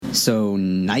So,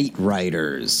 Knight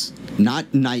Riders.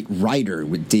 Not Knight Rider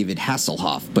with David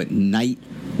Hasselhoff, but Knight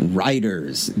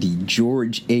Riders, the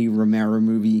George A. Romero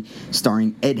movie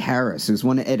starring Ed Harris. It was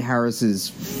one of Ed Harris's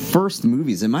first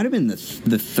movies. It might have been the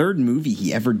third movie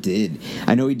he ever did.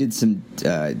 I know he did some,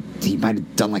 he might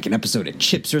have done like an episode of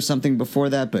Chips or something before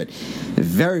that, but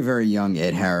very, very young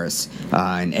Ed Harris.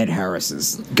 And Ed Harris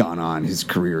has gone on. His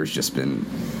career has just been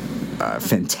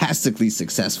fantastically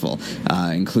successful,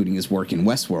 including his work in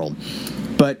Westworld.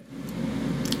 But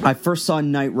I first saw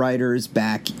Knight Riders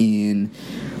back in,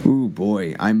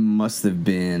 I must have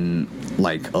been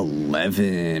like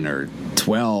 11 or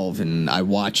 12, and I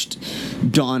watched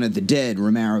Dawn of the Dead,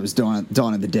 Romero's Dawn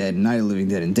of the Dead, Night of the Living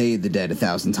Dead, and Day of the Dead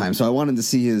 1,000 times, so I wanted to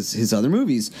see his other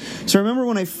movies. So I remember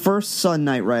when I first saw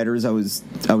Knight Riders, I was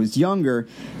younger,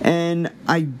 and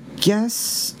I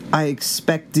guess I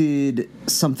expected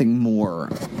something more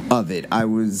of it. I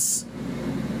was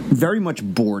very much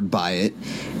bored by it,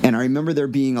 and I remember there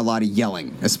being a lot of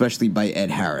yelling, especially by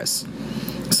Ed Harris.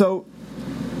 So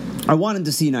I wanted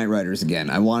to see Knight Riders again.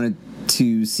 I wanted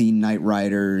to see Knight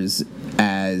Riders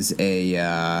as a,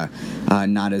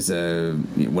 not as a,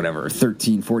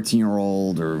 13,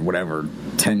 14-year-old or whatever,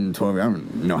 10, 12, I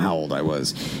don't know how old I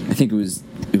was. I think it was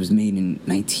made in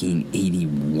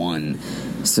 1981.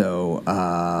 So,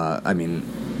 I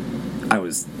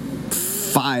was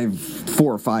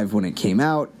 4 or 5 when it came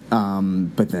out,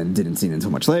 but then didn't see it until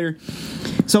much later.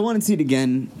 So I wanted to see it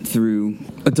again through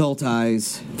adult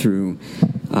eyes, through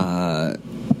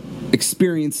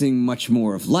experiencing much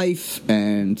more of life,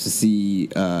 and to see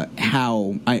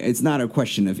how, it's not a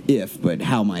question of if, but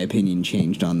how my opinion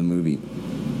changed on the movie.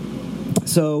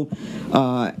 So,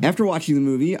 after watching the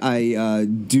movie,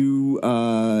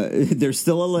 there's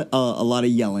still a lot of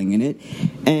yelling in it,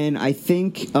 and I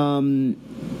think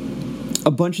a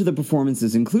bunch of the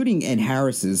performances, including Ed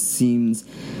Harris's, seems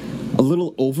a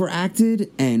little overacted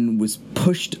and was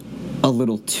pushed a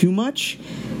little too much.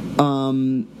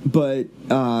 But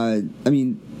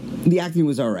the acting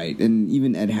was all right, and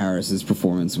even Ed Harris's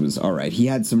performance was all right. He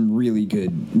had some really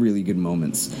good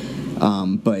moments,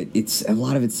 but a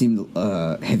lot of it seemed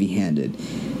heavy-handed.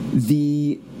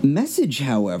 The message,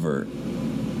 however,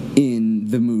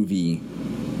 in the movie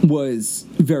was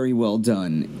very well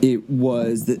done. It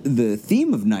was the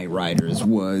theme of Knight Riders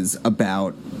was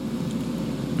about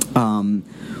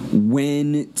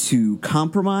when to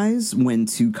compromise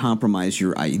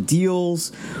your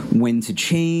ideals, when to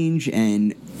change,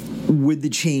 and would the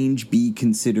change be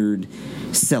considered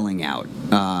selling out?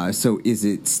 So is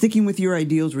it sticking with your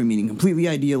ideals, remaining completely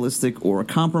idealistic, or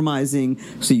compromising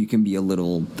so you can be a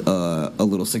little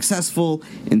successful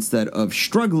instead of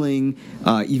struggling,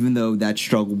 even though that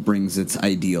struggle brings its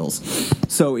ideals?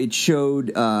 So it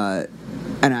showed, and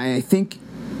I think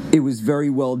it was very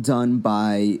well done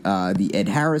by the Ed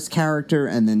Harris character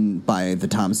and then by the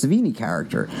Tom Savini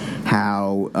character,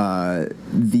 how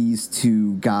these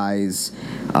two guys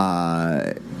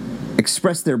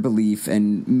expressed their belief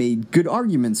and made good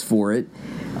arguments for it.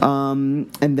 And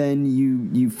then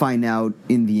you find out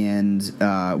in the end,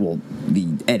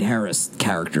 the Ed Harris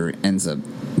character ends up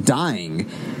dying.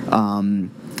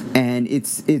 And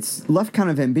it's left kind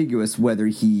of ambiguous whether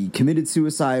he committed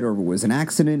suicide or it was an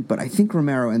accident, but I think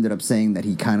Romero ended up saying that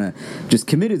he kind of just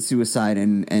committed suicide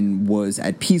and was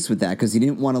at peace with that because he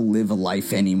didn't want to live a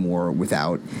life anymore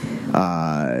without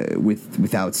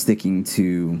sticking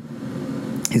to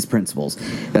his principles.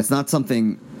 That's not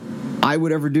something I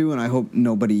would ever do, and I hope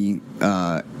nobody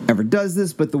ever does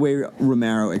this, but the way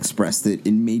Romero expressed it,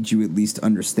 it made you at least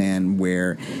understand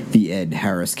where the Ed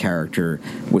Harris character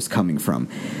was coming from.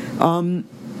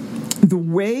 The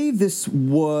way this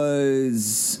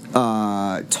was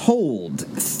told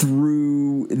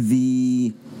through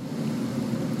the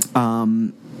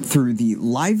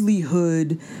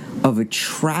livelihood of a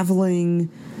traveling,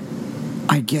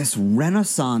 I guess,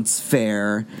 Renaissance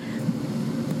fair,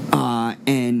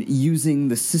 and using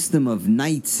the system of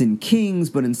knights and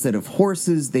kings, but instead of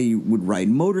horses, they would ride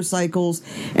motorcycles.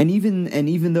 And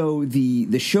even though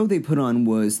the show they put on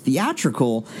was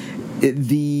theatrical,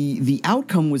 the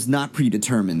outcome was not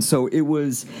predetermined. So it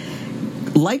was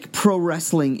like pro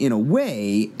wrestling in a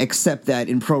way, except that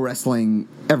in pro wrestling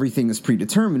everything is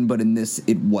predetermined, but in this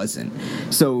it wasn't.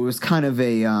 So it was kind of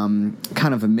a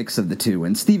mix of the two.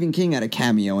 And Stephen King had a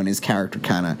cameo, and his character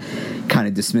kind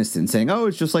of dismissed it and saying, "Oh,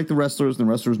 it's just like the wrestlers, and the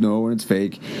wrestlers know, and it's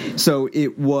fake." So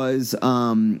it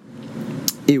wasn't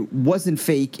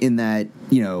fake in that,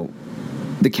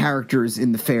 the characters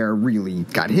in the fair really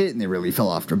got hit and they really fell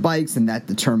off their bikes, and that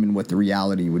determined what the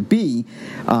reality would be.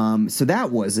 So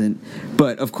that wasn't,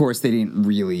 but of course they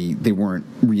weren't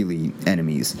really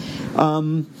enemies.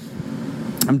 I'm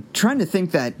trying to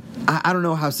think that I don't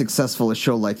know how successful a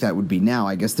show like that would be now.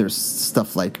 I guess there's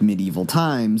stuff like Medieval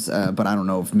Times, but I don't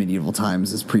know if Medieval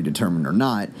Times is predetermined or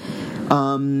not.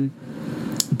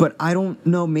 But I don't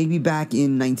know, maybe back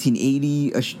in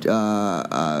 1980,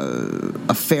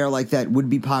 a fair like that would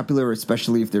be popular,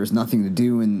 especially if there's nothing to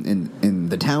do in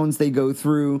the towns they go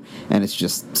through, and it's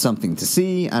just something to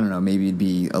see. I don't know, maybe it'd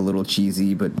be a little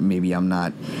cheesy, but maybe I'm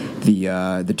not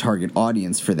the target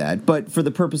audience for that. But for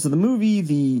the purpose of the movie,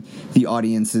 the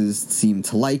audiences seem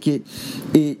to like it.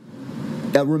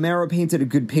 Romero painted a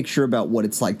good picture about what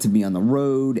it's like to be on the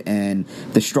road and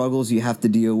the struggles you have to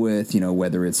deal with,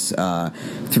 whether it's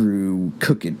through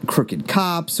crooked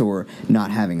cops or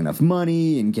not having enough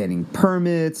money and getting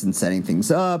permits and setting things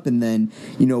up. And then,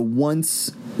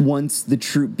 once the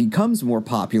troupe becomes more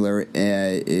popular,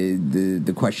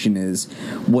 the question is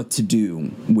what to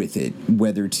do with it,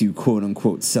 whether to quote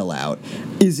unquote sell out.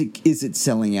 Is it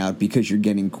selling out because you're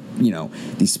getting,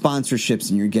 these sponsorships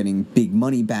and you're getting big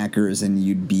money backers and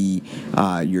you'd be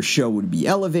your show would be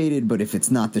elevated, but if it's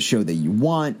not the show that you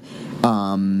want,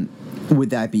 would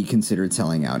that be considered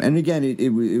selling out? And again, it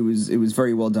was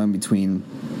very well done between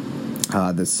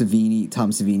Tom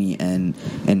Savini and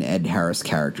Ed Harris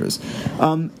characters.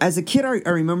 As a kid, I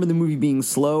remember the movie being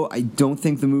slow. I don't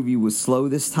think the movie was slow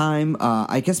this time.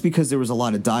 I guess because there was a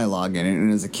lot of dialogue in it,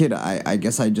 and as a kid, I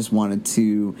guess I just wanted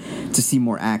to see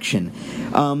more action.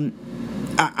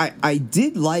 I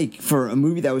did like, for a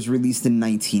movie that was released in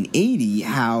 1980,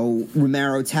 how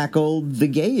Romero tackled the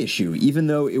gay issue, even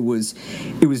though it was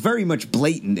very much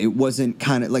blatant. It wasn't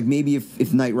kind of like, maybe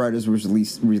if Knight Riders was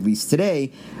released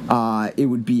today, it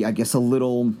would be, I guess, a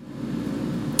little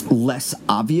less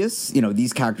obvious.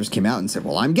 These characters came out and said,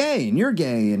 well, I'm gay and you're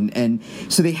gay, and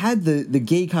so they had the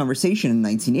gay conversation in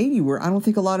 1980, where I don't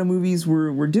think a lot of movies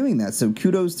were doing that. So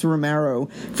kudos to Romero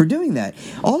for doing that.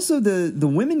 Also, the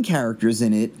women characters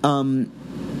in it,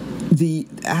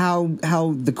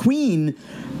 how the Queen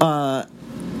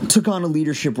took on a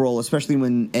leadership role, especially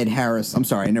when Ed Harris, I'm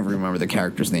sorry, I never remember the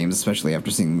characters' names, especially after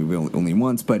seeing the movie only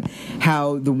once, but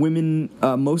how the women,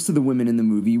 most of the women in the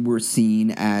movie were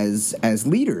seen as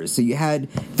leaders. So you had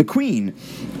the Queen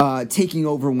taking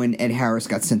over when Ed Harris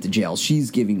got sent to jail.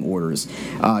 She's giving orders.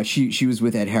 She was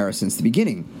with Ed Harris since the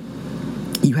beginning.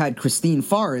 You had Christine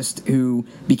Forrest, who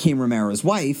became Romero's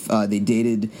wife. They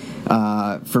dated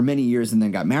for many years and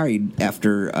then got married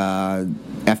after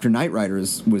Knight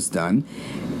Riders was done.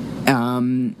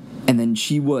 And then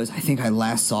she was, I think I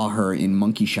last saw her in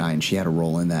Monkey Shine. She had a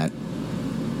role in that.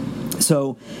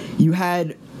 So you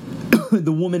had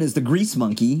the woman as the grease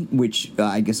monkey, which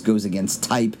I guess goes against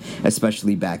type,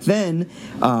 especially back then,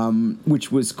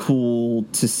 which was cool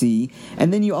to see.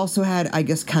 And then you also had, I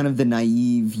guess, kind of the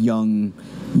naive young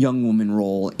woman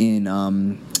role in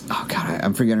oh god,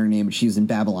 I'm forgetting her name, but she was in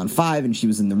Babylon 5, and she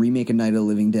was in the remake of Night of the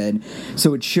Living Dead.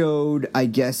 So it showed, I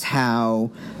guess,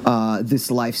 how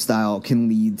this lifestyle can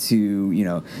lead to,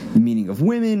 the meaning of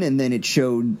women, and then it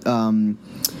showed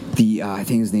I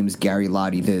think his name is Gary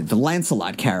Lottie, the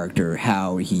Lancelot character,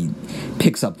 how he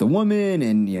picks up the woman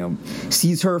and,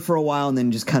 sees her for a while and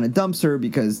then just kind of dumps her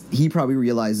because he probably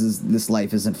realizes this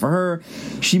life isn't for her.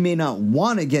 She may not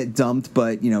want to get dumped,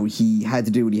 but, he had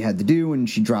to do what he had to do, and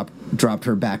she dropped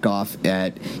her back off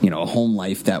at, a home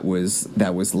life that was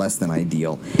less than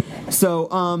ideal. So,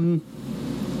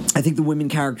 I think the women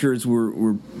characters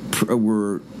were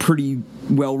pretty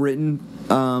well written.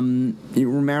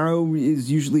 Romero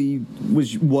is usually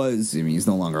was I mean, he's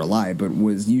no longer alive, but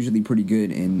was usually pretty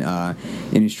good in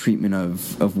his treatment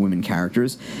of women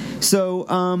characters. So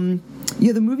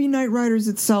the movie Knight Riders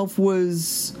itself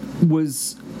was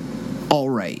all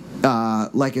right.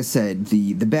 Like I said,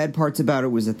 the bad parts about it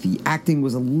was that the acting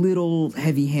was a little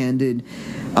heavy-handed.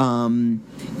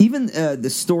 Even the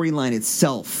storyline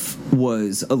itself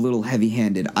was a little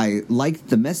heavy-handed. I liked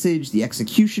the message. The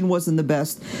execution wasn't the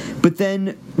best. But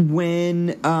then when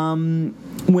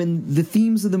the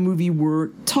themes of the movie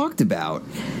were talked about,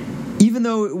 even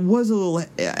though it was a little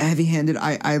heavy-handed,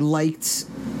 I liked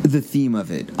the theme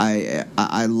of it.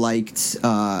 I liked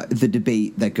the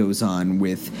debate that goes on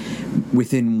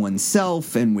within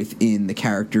oneself and within the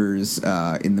characters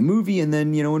in the movie, and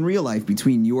then in real life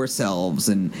between yourselves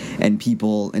and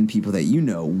people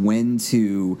that when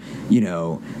to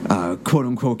quote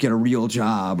unquote get a real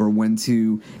job, or when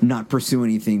to not pursue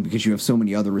anything because you have so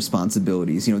many other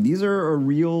responsibilities. These are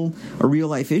real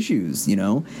life issues,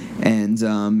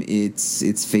 and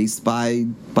it's faced by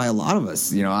a lot of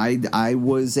us.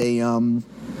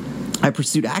 I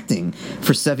pursued acting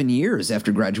for 7 years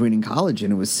after graduating college,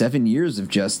 and it was 7 years of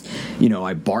just,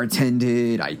 I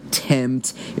bartended, I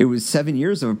temped. It was 7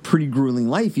 years of a pretty grueling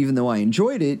life. Even though I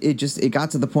enjoyed it, it got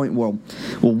to the point where,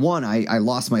 one, I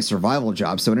lost my survival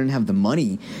job, so I didn't have the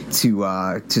money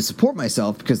to support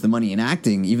myself, because the money in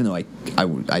acting, even though I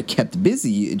kept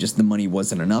busy, the money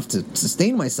wasn't enough to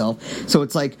sustain myself. So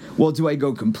it's like, well, do I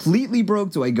go completely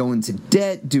broke? Do I go into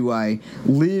debt? Do I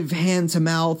live hand to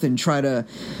mouth and try to,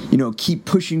 keep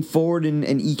pushing forward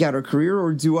and eke out a career,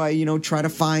 or do I, try to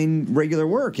find regular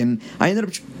work? And I ended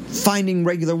up finding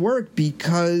regular work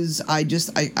because I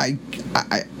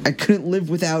couldn't live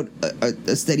without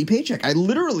a steady paycheck. I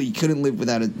literally couldn't live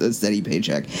without a steady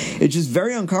paycheck. It's just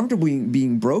very uncomfortable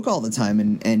being broke all the time.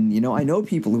 And I know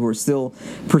people who are still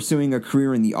pursuing a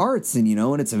career in the arts, and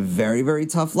it's a very, very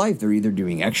tough life. They're either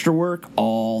doing extra work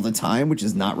all the time, which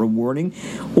is not rewarding,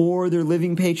 or they're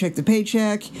living paycheck to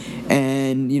paycheck,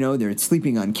 and they're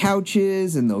sleeping on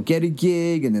couches, and they'll get a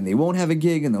gig, and then they won't have a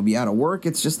gig, and they'll be out of work.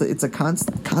 It's a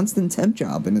constant temp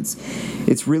job, and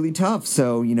it's really tough.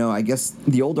 So I guess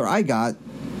the older I got,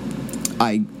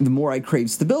 the more I craved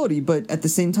stability, but at the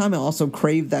same time I also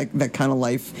craved that kind of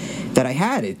life that I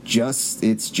had.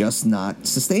 It's just not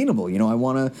sustainable. I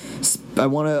want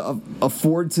to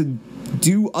afford to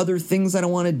do other things that I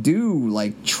want to do,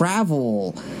 like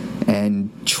travel, and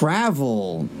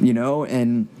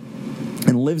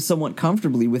live somewhat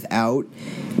comfortably without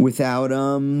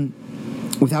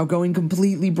going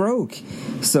completely broke.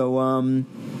 So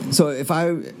if I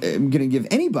am going to give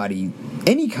anybody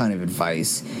any kind of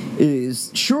advice,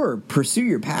 is sure, pursue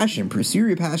your passion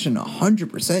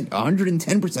 100%, 110%,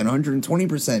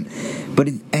 120%, but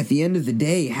at the end of the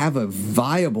day, have a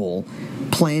viable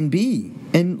plan B.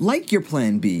 And like your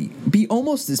plan B, be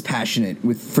almost as passionate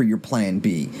for your plan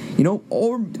B,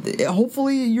 or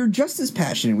hopefully you're just as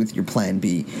passionate with your plan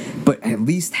B, but at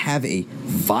least have a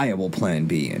viable plan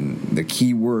B. And the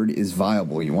key word is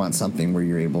viable. You want something where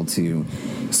you're able to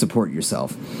support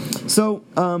yourself. So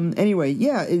anyway,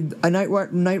 yeah,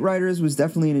 Night Riders was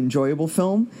definitely an enjoyable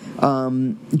film.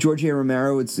 George A.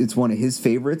 Romero, it's one of his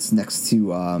favorites, next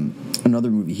to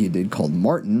another movie he did called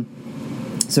Martin.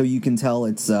 So you can tell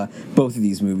it's both of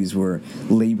these movies were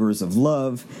labors of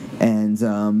love, and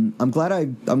I'm glad I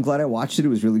watched it. It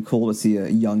was really cool to see a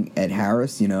young Ed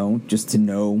Harris, just to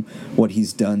know what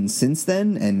he's done since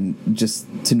then, and just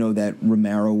to know that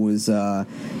Romero was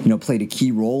played a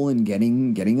key role in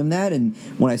getting him that. And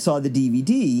when I saw the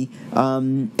DVD,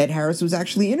 Ed Harris was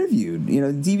actually interviewed.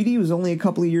 The DVD was only a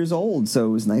couple of years old, so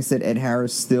it was nice that Ed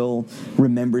Harris still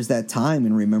remembers that time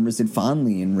and remembers it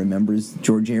fondly and remembers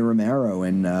George A. Romero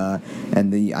and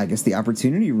the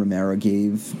opportunity Romero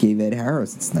gave Ed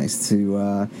Harris. It's nice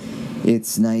to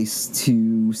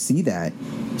see that.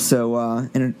 So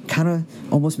and it kind of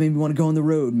almost made me want to go on the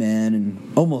road, man, and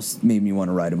almost made me want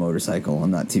to ride a motorcycle.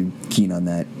 I'm not too keen on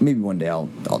that. Maybe one day I'll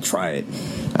try it.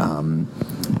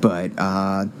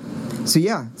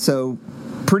 So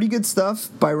pretty good stuff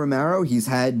by Romero. He's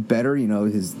had better,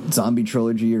 his zombie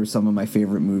trilogy are some of my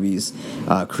favorite movies.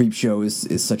 Creepshow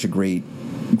is such a great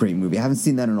movie. I haven't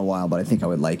seen that in a while, but I think I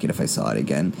would like it if I saw it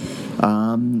again.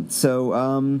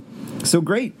 So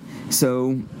great.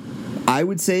 So I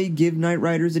would say give Night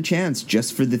Riders a chance,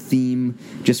 just for the theme,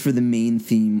 just for the main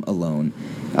theme alone.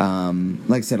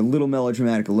 Like I said, a little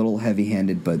melodramatic, a little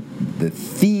heavy-handed, but the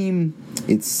theme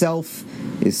itself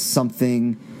is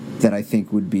something that I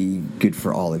think would be good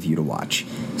for all of you to watch.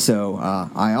 So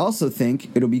I also think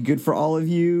it'll be good for all of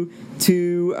you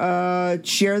to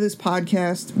share this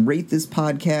podcast, rate this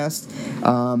podcast,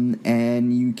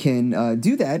 and you can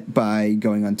do that by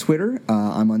going on Twitter.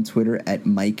 I'm on Twitter at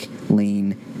Mike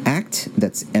Lane Act.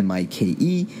 That's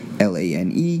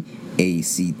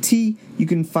MikeLaneAct. You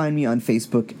can find me on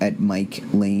Facebook at Mike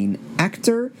Lane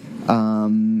Actor.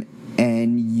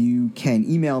 And you can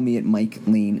email me at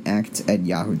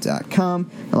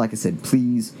mikelaneact@yahoo.com. And like I said,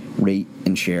 please rate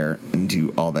and share and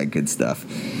do all that good stuff.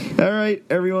 All right,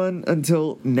 everyone,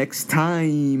 until next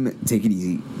time, take it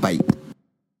easy. Bye.